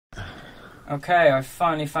Okay, I've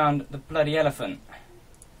finally found the bloody elephant.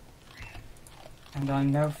 And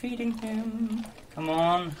I'm now feeding him. Come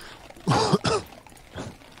on.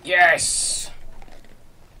 Yes!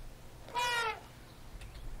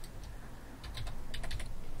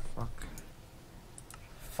 Fuck.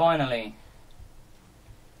 Finally.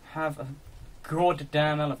 Have a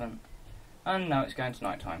goddamn elephant. And now it's going to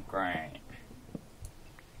night time. Great.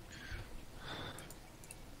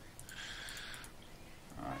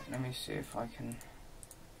 Alright, let me see if I can...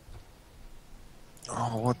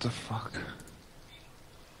 Oh, what the fuck?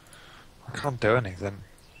 I can't do anything.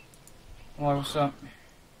 Why, what's up?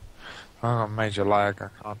 I got major lag. I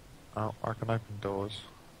can't. Oh, I can open doors.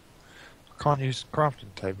 I can't use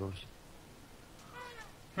crafting tables.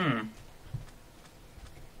 Hmm.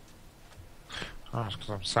 Oh, it's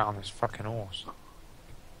because I'm sat on this fucking horse.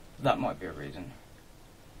 That might be a reason.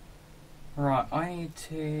 Right, I need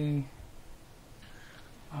to...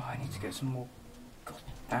 Oh, I need to get some more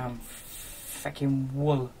goddamn fucking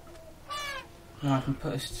wool. Now I can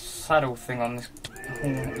put a saddle thing on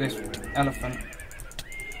this elephant.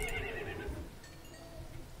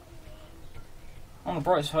 On the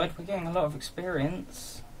bright side, we're getting a lot of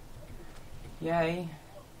experience. Yay.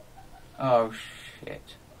 Oh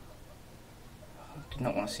shit. I did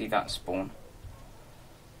not want to see that spawn.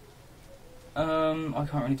 I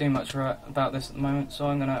can't really do much about this at the moment, so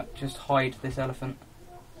I'm gonna just hide this elephant.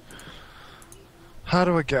 How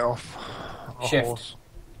do I get off a Shift. horse?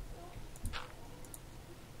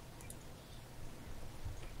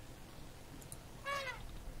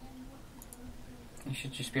 You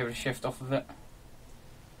should just be able to shift off of it.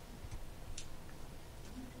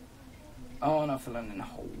 Oh, and I fell in a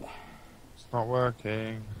hole. It's not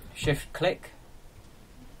working. Shift click.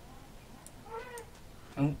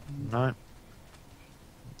 Oh, No.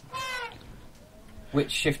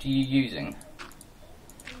 which shift are you using?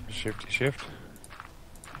 Shift.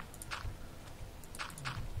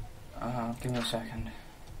 Give me a second.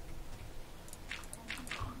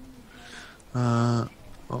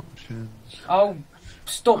 Options. Oh,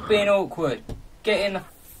 stop being awkward. Get in the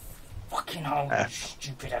fucking hole, you F.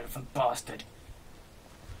 stupid elephant bastard.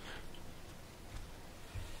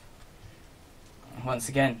 Once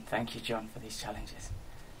again, thank you, John, for these challenges.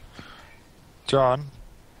 John,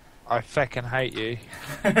 I feckin' hate you.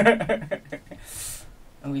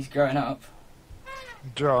 Oh, he's growing up.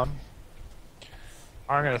 John,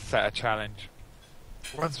 I'm gonna set a challenge.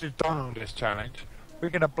 Once we've done all this challenge, we're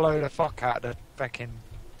gonna blow the fuck out of the feckin'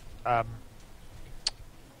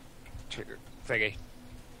 thingy.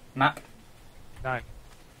 Map. No,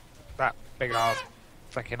 that big ass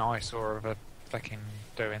feckin' eyesore of a feckin'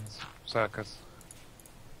 doings circus.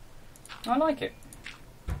 I like it.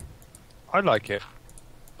 I like it,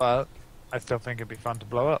 but I still think it'd be fun to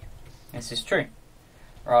blow up. This is true.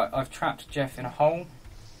 Right, I've trapped Jeff in a hole.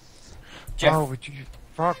 Jeff. Oh, would you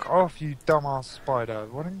fuck off, you dumbass spider?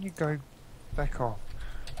 Why don't you go back off?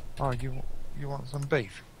 Oh, you want some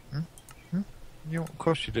beef? You, of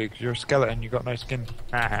course you do, because you're a skeleton. You got no skin.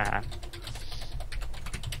 Hello.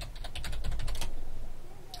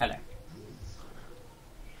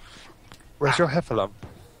 Where's your heffalump?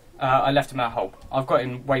 I left him at a hole. I've got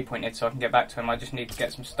him waypointed so I can get back to him. I just need to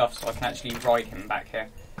get some stuff so I can actually ride him back here.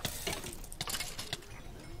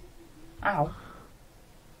 Ow.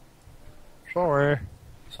 Sorry.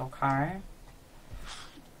 It's okay.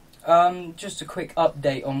 Just a quick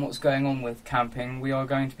update on what's going on with camping. We are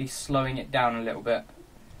going to be slowing it down a little bit.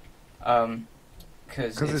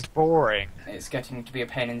 Because it's boring. It's getting to be a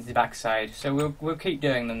pain in the backside. So we'll keep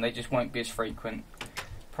doing them. They just won't be as frequent.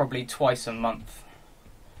 Probably twice a month,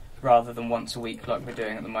 rather than once a week like we're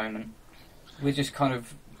doing at the moment. We're just kind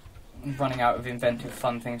of running out of inventive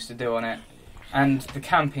fun things to do on it. And the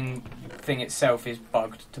camping thing itself is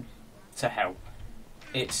bugged to hell.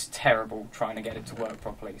 It's terrible trying to get it to work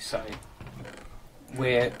properly, so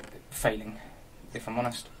we're failing, if I'm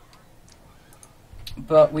honest.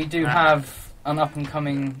 But we do have an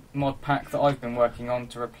up-and-coming mod pack that I've been working on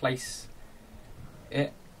to replace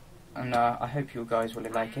it, and I hope you guys will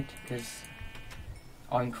like it, because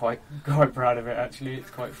I'm quite proud of it, actually.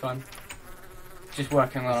 It's quite fun. Just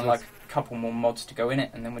working on like a couple more mods to go in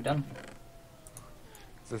it, and then we're done.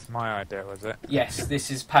 This is my idea, was it? Yes,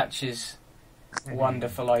 this is Patch's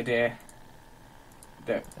wonderful idea.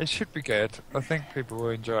 It should be good. I think people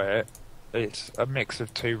will enjoy it. It's a mix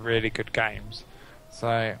of two really good games,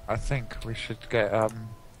 so I think we should get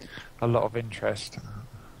a lot of interest.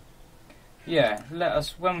 Yeah, let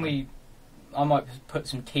us I might put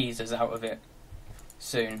some teasers out of it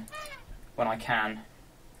soon when I can,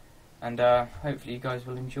 and hopefully you guys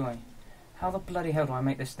will enjoy. How the bloody hell do I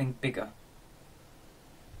make this thing bigger?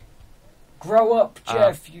 Grow up,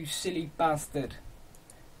 Jeff, you silly bastard.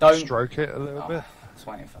 Don't stroke it a little bit. I was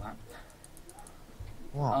waiting for that.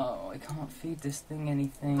 What? Oh, I can't feed this thing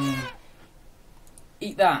anything.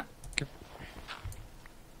 Eat that.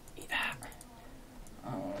 Eat that.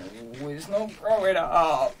 Oh, it's not growing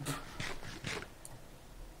up.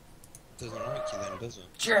 Doesn't like you then, does it?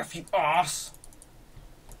 Jeff, you ass.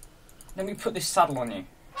 Let me put this saddle on you.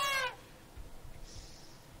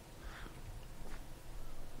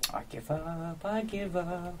 I give up, I give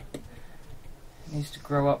up. It needs to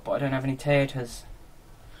grow up, but I don't have any taters.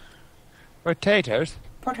 Potatoes?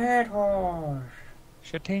 Potatoes!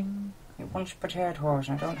 Shitting. It wants potatoes,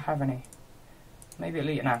 and I don't have any. Maybe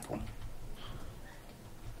it'll eat an apple.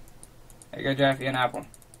 There you go, Jeff, eat an apple.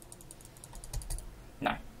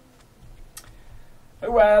 No.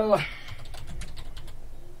 Oh well.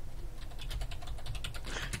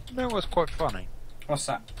 You know what's quite funny? What's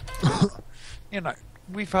that? You know,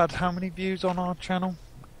 we've had how many views on our channel?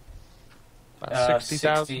 About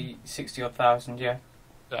 60,000? 60 odd thousand, yeah.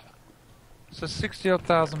 Yeah. So 60 odd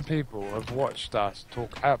thousand people have watched us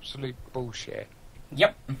talk absolute bullshit.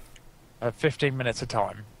 Yep. At 15 minutes a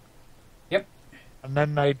time. Yep. And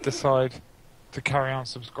then they decide to carry on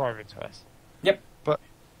subscribing to us. Yep. But,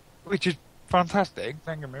 which is fantastic,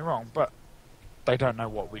 don't get me wrong, but they don't know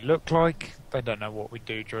what we look like, they don't know what we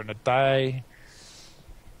do during the day.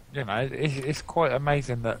 You know, it's quite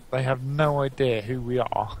amazing that they have no idea who we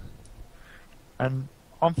are. And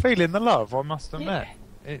I'm feeling the love, I must admit.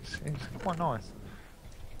 Yeah. It's quite nice.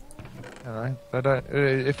 You know, they don't.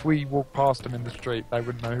 If we walked past them in the street, they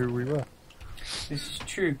wouldn't know who we were. This is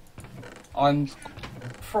true. I'm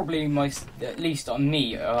probably at least on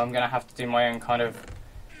me, I'm going to have to do my own kind of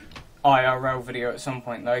IRL video at some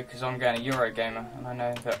point though, because I'm going to Eurogamer, and I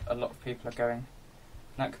know that a lot of people are going.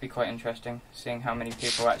 That could be quite interesting, seeing how many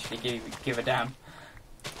people actually give a damn.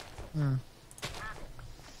 Hmm.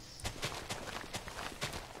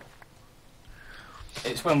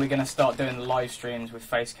 It's when we're going to start doing the live streams with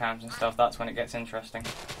face cams and stuff, that's when it gets interesting.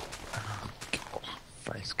 Oh, God.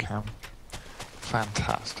 Face cam.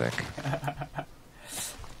 Fantastic.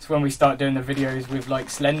 It's when we start doing the videos with like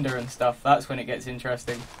Slender and stuff, that's when it gets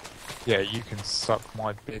interesting. Yeah, you can suck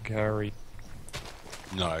my big hairy...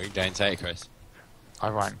 No, don't say it, Chris. I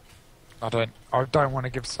won't. I don't want to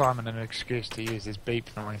give Simon an excuse to use his beep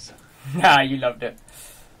noise. Nah, you loved it.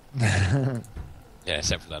 Yeah,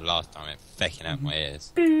 except for the last time it fucking out my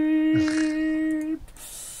ears. Beep.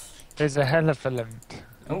 There's a elephant.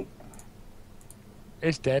 Oh.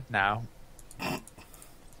 It's dead now.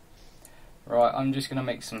 Right, I'm just going to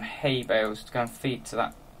make some hay bales to go and feed to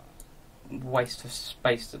that waste of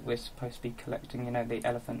space that we're supposed to be collecting, you know, the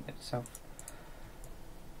elephant itself.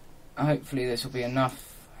 Hopefully this will be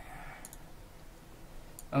enough.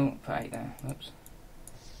 Oh, put 8 there. Oops.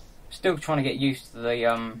 Still trying to get used to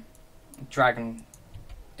the dragon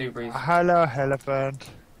doobies. Hello, elephant.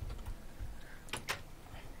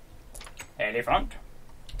 Elephant.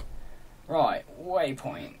 Right,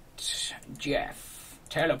 waypoint. Jeff.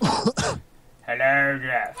 Teleport. Hello,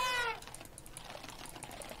 Jeff.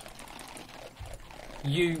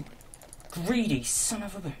 You greedy son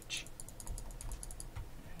of a bitch.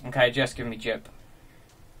 Okay, just give me Jib.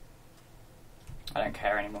 I don't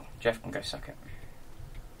care anymore. Jeff can go suck it.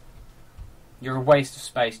 You're a waste of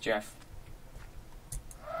space, Jeff.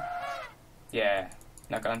 Yeah.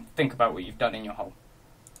 Now go and think about what you've done in your hole.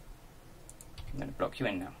 I'm going to block you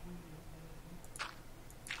in now.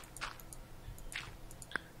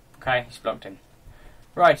 Okay, he's blocked in.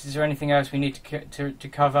 Right, is there anything else we need to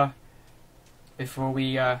cover before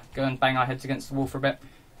we go and bang our heads against the wall for a bit?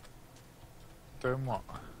 Doing what?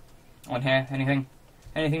 On here, anything?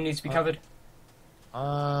 Anything needs to be covered?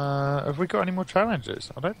 Have we got any more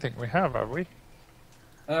challenges? I don't think we have we?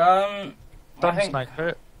 I Done think, Snake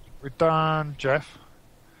Pit. We've done Jeff.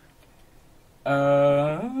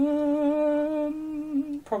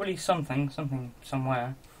 Probably something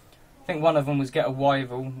somewhere. I think one of them was get a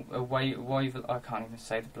wyvil, I can't even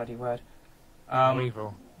say the bloody word.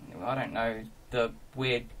 Weevil. I don't know, the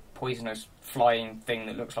weird poisonous flying thing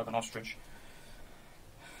that looks like an ostrich.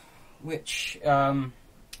 Which, I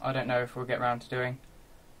don't know if we'll get around to doing.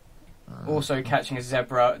 Also catching a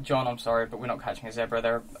zebra. John, I'm sorry, but we're not catching a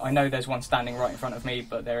zebra. I know there's one standing right in front of me,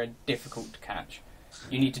 but they're difficult to catch.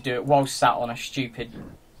 You need to do it while sat on a stupid,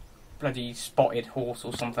 bloody spotted horse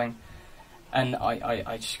or something. And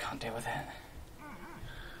I just can't deal with it.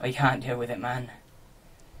 I can't deal with it, man.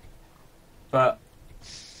 But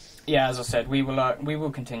yeah, as I said, we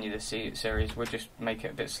will continue this series. We'll just make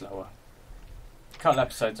it a bit slower. Couple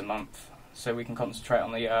episodes a month, so we can concentrate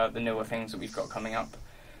on the newer things that we've got coming up,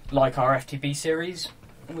 like our FTB series.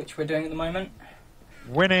 which we're doing at the moment.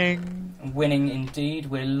 Winning! Winning indeed,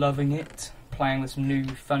 we're loving it. Playing with some new,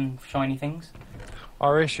 fun, shiny things.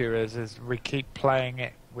 Our issue is we keep playing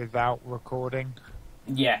it without recording.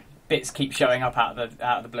 Yeah, bits keep showing up out of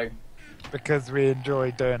the blue. Because we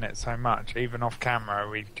enjoy doing it so much, even off camera,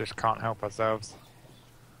 we just can't help ourselves.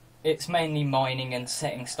 It's mainly mining and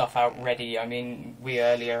setting stuff out ready. I mean, we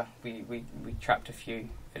trapped a few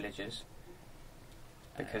villagers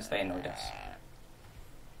because they annoyed us.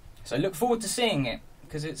 So look forward to seeing it,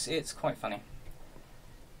 because it's quite funny.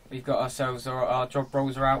 We've got ourselves, our job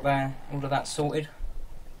roles are out there, all of that sorted.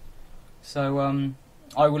 So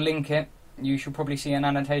I will link it. You shall probably see an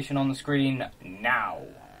annotation on the screen now.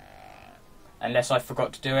 Unless I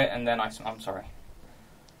forgot to do it, and then I'm sorry.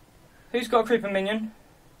 Who's got a creeper minion?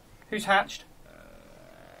 Who's hatched?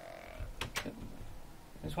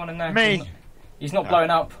 There's one in there. Me! He's not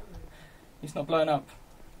blowing up. He's not blowing up.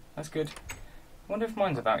 That's good. I wonder if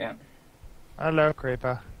mine's about yet. Hello,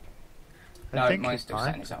 creeper. No, mine's still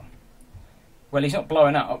setting his up. Well, he's not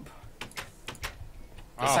blowing up.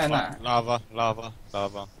 They're saying that. Lava, lava,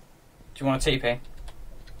 lava. Do you want a TP?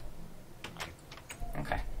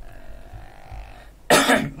 Okay.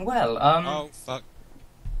 Well, Oh, fuck.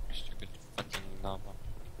 Stupid fucking lava.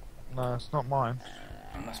 No, it's not mine.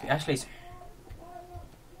 It must be Ashley's.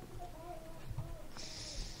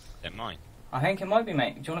 They're mine. I think it might be,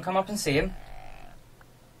 mate. Do you want to come up and see him?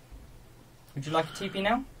 Would you like a TP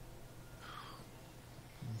now?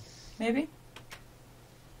 Maybe?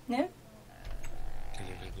 No?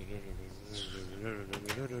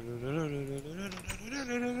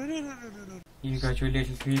 You got your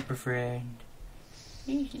little creeper friend.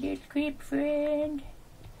 He's a little creeper friend.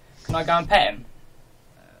 Can I go and pet him?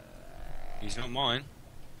 He's not mine.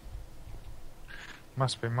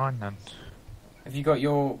 Must be mine then. Have you got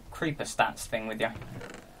your creeper stats thing with you?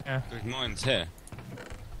 Yeah. Because mine's here.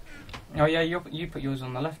 Oh yeah, you put yours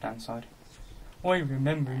on the left-hand side. I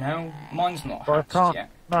remember now. Mine's not But I hatched can't. yet.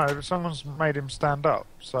 No, someone's made him stand up,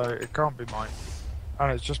 so it can't be mine.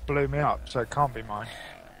 And it's just blew me up, so it can't be mine.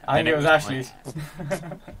 I think it was Ashley's.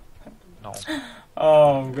 No.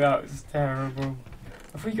 Oh, that was terrible.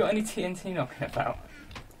 Have we got any TNT knocking about?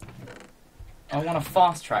 I want to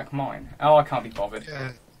fast track mine. Oh, I can't be bothered.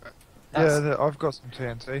 Yeah, That's- I've got some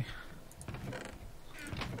TNT.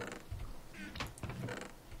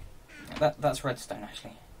 That's redstone,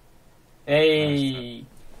 Ashley. Hey!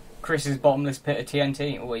 Chris's bottomless pit of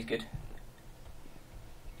TNT, always good.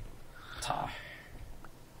 Tar.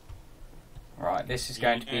 Right, this is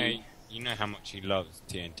going to be... You know how much he loves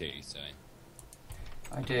TNT, so...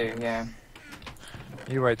 I do, yeah.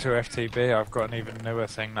 You wait till FTB, I've got an even newer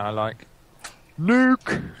thing that I like.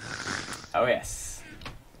 Nuke! Oh, yes.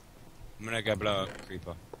 I'm gonna go blow up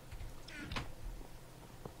creeper.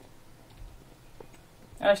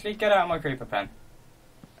 Ashley, get out of my creeper pen.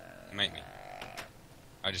 Make me.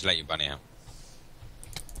 I'll just let you bunny out.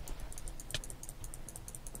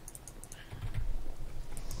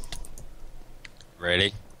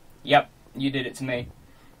 Really? Yep, you did it to me.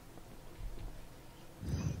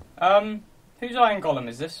 Whose iron golem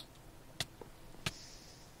is this?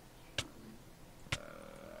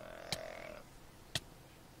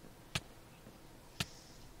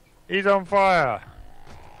 He's on fire!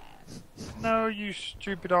 No, you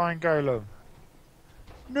stupid iron golem.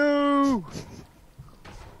 No!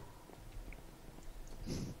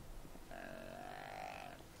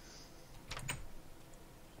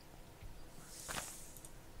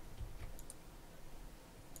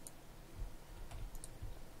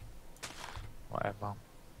 Whatever.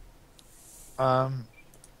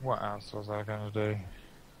 What else was I gonna do?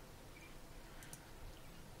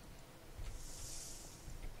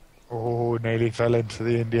 Oh, nearly fell into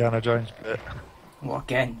the Indiana Jones pit. What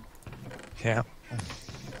again? Yeah.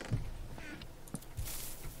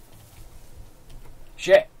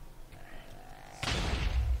 Shit!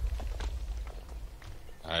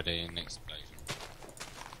 I had an explosion.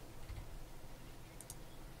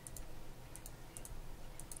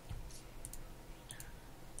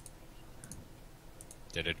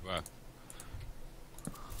 Did it work?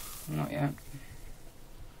 Not yet.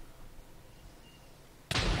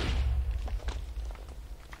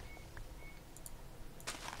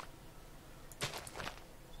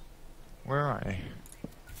 Where are you?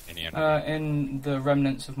 Any other? In the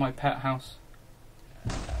remnants of my pet house.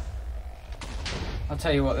 I'll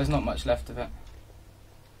tell you what, there's not much left of it.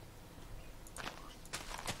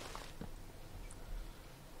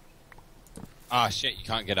 Ah, shit, you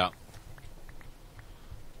can't get up.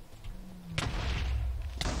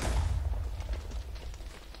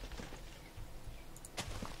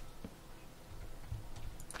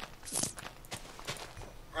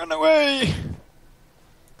 Run away!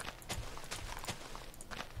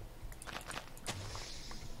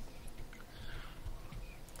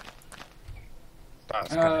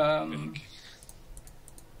 That's gonna be big.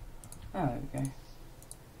 Oh, there we go.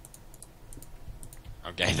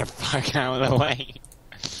 I'm getting the fuck out of the way.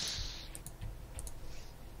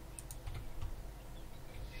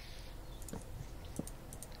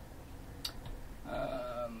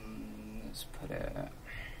 Let's put it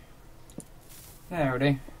there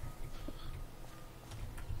already.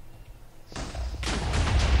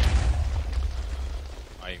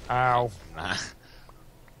 Ow.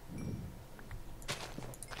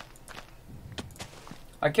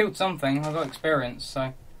 I killed something, I got experience,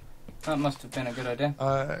 so that must have been a good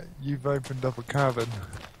idea. You've opened up a cavern.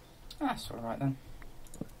 That's alright then.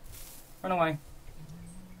 Run away.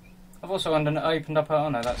 I've also opened up a... Oh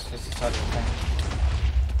no, that's just a side of the thing.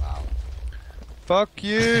 Wow. Fuck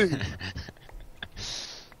you!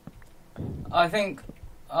 I think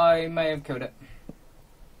I may have killed it.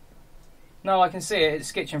 No, I can see it.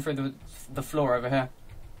 It's skitching through the floor over here.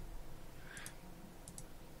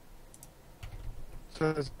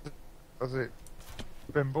 So has it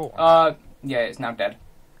been born? Yeah, it's now dead.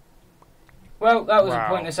 Well, that was a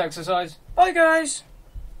pointless exercise. Bye, guys!